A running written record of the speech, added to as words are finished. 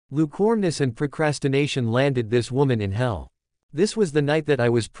Lukewarmness and procrastination landed this woman in hell. This was the night that I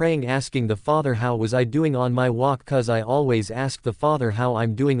was praying, asking the Father how was I doing on my walk, cause I always ask the Father how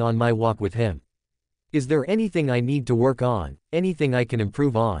I'm doing on my walk with Him. Is there anything I need to work on, anything I can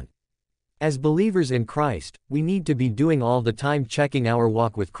improve on? As believers in Christ, we need to be doing all the time checking our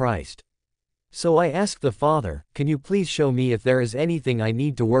walk with Christ. So I asked the Father, can you please show me if there is anything I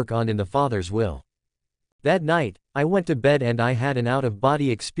need to work on in the Father's will? That night, I went to bed and I had an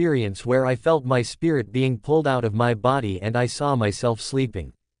out-of-body experience where I felt my spirit being pulled out of my body and I saw myself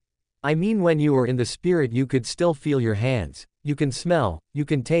sleeping. I mean, when you are in the spirit you could still feel your hands, you can smell, you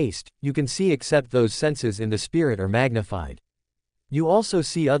can taste, you can see, except those senses in the spirit are magnified. You also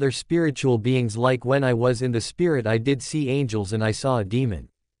see other spiritual beings, like when I was in the spirit I did see angels and I saw a demon.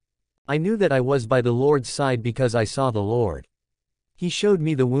 I knew that I was by the Lord's side because I saw the Lord. He showed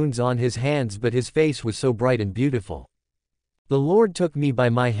me the wounds on his hands, but his face was so bright and beautiful. The Lord took me by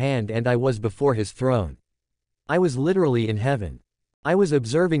my hand and I was before his throne. I was literally in heaven. I was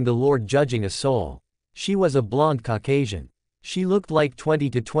observing the Lord judging a soul. She was a blonde Caucasian. She looked like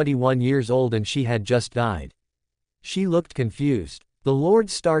 20 to 21 years old and she had just died. She looked confused. The Lord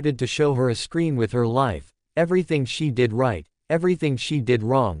started to show her a screen with her life, everything she did right, everything she did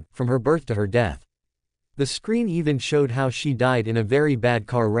wrong, from her birth to her death. The screen even showed how she died in a very bad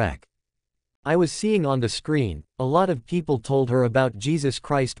car wreck. I was seeing on the screen, a lot of people told her about Jesus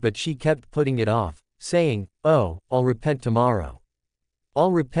Christ, but she kept putting it off, saying, "Oh, I'll repent tomorrow.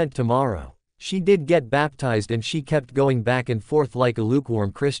 I'll repent tomorrow." She did get baptized and she kept going back and forth like a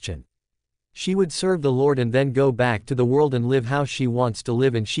lukewarm Christian. She would serve the Lord and then go back to the world and live how she wants to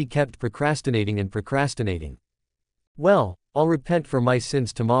live, and she kept procrastinating and procrastinating. Well, I'll repent for my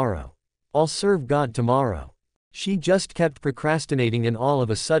sins tomorrow. I'll serve God tomorrow. She just kept procrastinating and all of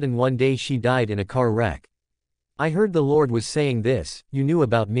a sudden one day she died in a car wreck. I heard the Lord was saying this, you knew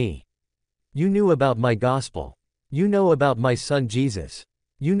about me. You knew about my gospel. You know about my son Jesus.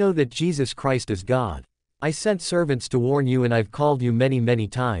 You know that Jesus Christ is God. I sent servants to warn you and I've called you many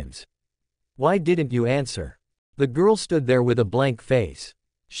times. Why didn't you answer? The girl stood there with a blank face.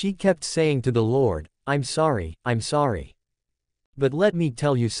 She kept saying to the Lord, I'm sorry, I'm sorry. But let me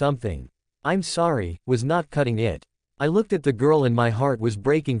tell you something. I'm sorry was not cutting it. I looked at the girl and my heart was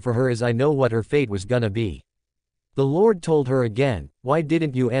breaking for her, as I know what her fate was gonna be. The Lord told her again, why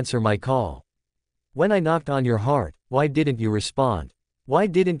didn't you answer my call? When I knocked on your heart, why didn't you respond? Why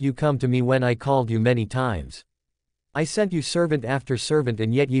didn't you come to me when I called you many times? I sent you servant after servant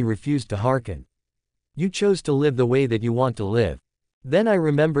and yet ye refused to hearken. You chose to live the way that you want to live. Then I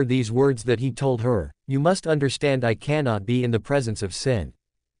remember these words that he told her, you must understand I cannot be in the presence of sin.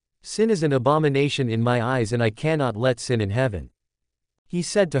 Sin is an abomination in my eyes and I cannot let sin in heaven. He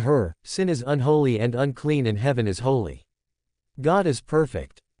said to her, sin is unholy and unclean and heaven is holy. God is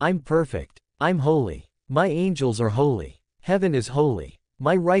perfect. I'm perfect. I'm holy. My angels are holy. Heaven is holy.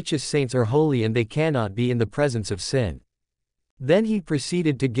 My righteous saints are holy and they cannot be in the presence of sin. Then he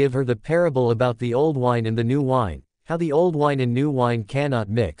proceeded to give her the parable about the old wine and the new wine, how the old wine and new wine cannot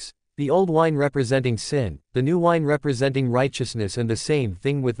mix, the old wine representing sin, the new wine representing righteousness, and the same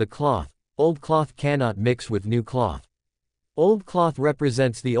thing with the cloth. Old cloth cannot mix with new cloth. Old cloth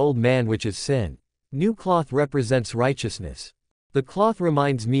represents the old man, which is sin. New cloth represents righteousness. The cloth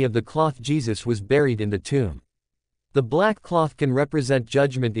reminds me of the cloth Jesus was buried in the tomb. The black cloth can represent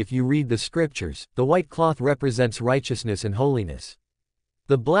judgment if you read the scriptures, the white cloth represents righteousness and holiness.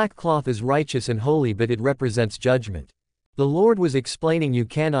 The black cloth is righteous and holy, but it represents judgment. The Lord was explaining you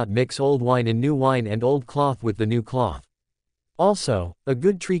cannot mix old wine and new wine and old cloth with the new cloth. Also, a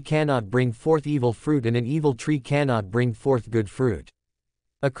good tree cannot bring forth evil fruit and an evil tree cannot bring forth good fruit.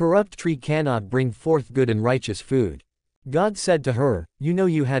 A corrupt tree cannot bring forth good and righteous food. God said to her, you know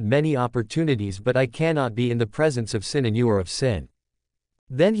you had many opportunities, but I cannot be in the presence of sin and you are of sin.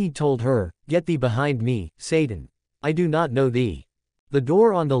 Then he told her, get thee behind me, Satan. I do not know thee. The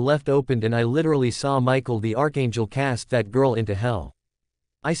door on the left opened and I literally saw Michael the archangel cast that girl into hell.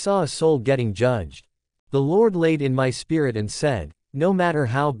 I saw a soul getting judged. The Lord laid in my spirit and said, no matter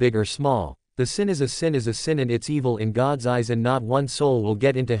how big or small, the sin is a sin and it's evil in God's eyes, and not one soul will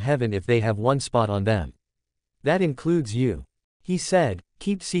get into heaven if they have one spot on them. That includes you. He said,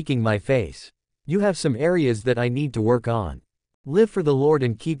 keep seeking my face. You have some areas that I need to work on. Live for the Lord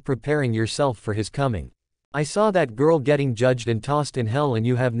and keep preparing yourself for his coming. I saw that girl getting judged and tossed in hell, and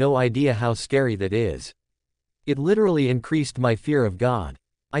you have no idea how scary that is. It literally increased my fear of God.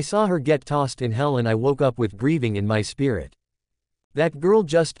 I saw her get tossed in hell and I woke up with grieving in my spirit. That girl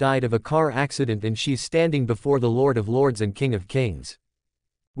just died of a car accident and she's standing before the Lord of Lords and King of Kings.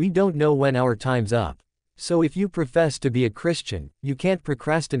 We don't know when our time's up. So if you profess to be a Christian, you can't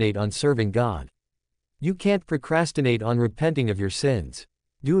procrastinate on serving God. You can't procrastinate on repenting of your sins.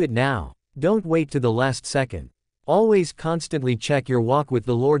 Do it now. Don't wait to the last second. Always constantly check your walk with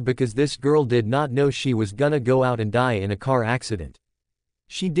the Lord, because this girl did not know she was gonna go out and die in a car accident.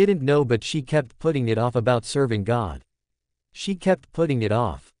 She didn't know, but she kept putting it off about serving God. She kept putting it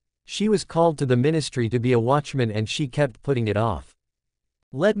off. She was called to the ministry to be a watchman and she kept putting it off.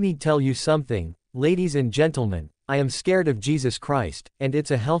 Let me tell you something, ladies and gentlemen, I am scared of Jesus Christ, and it's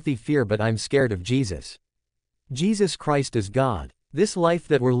a healthy fear, but I'm scared of Jesus. Jesus Christ is God. This life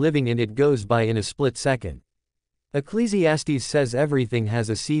that we're living in, it goes by in a split second. Ecclesiastes says everything has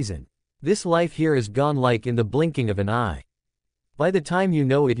a season. This life here is gone like in the blinking of an eye. By the time you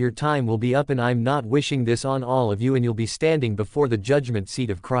know it, your time will be up, and I'm not wishing this on all of you, and you'll be standing before the judgment seat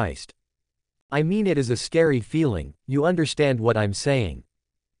of Christ. I mean, it is a scary feeling, you understand what I'm saying.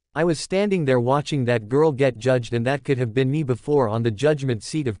 I was standing there watching that girl get judged, and that could have been me before on the judgment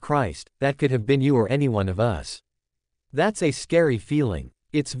seat of Christ, that could have been you or any one of us. That's a scary feeling.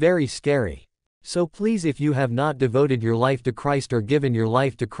 It's very scary. So please, if you have not devoted your life to Christ or given your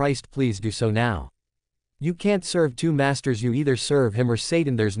life to Christ, please do so now. You can't serve two masters, you either serve him or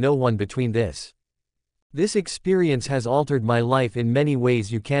Satan, there's no one between this. This experience has altered my life in many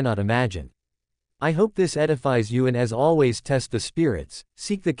ways you cannot imagine. I hope this edifies you, and as always, test the spirits,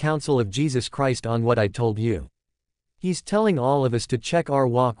 seek the counsel of Jesus Christ on what I told you. He's telling all of us to check our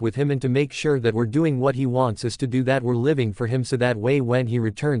walk with him and to make sure that we're doing what he wants us to do, that we're living for him, so that way when he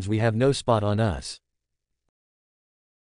returns we have no spot on us.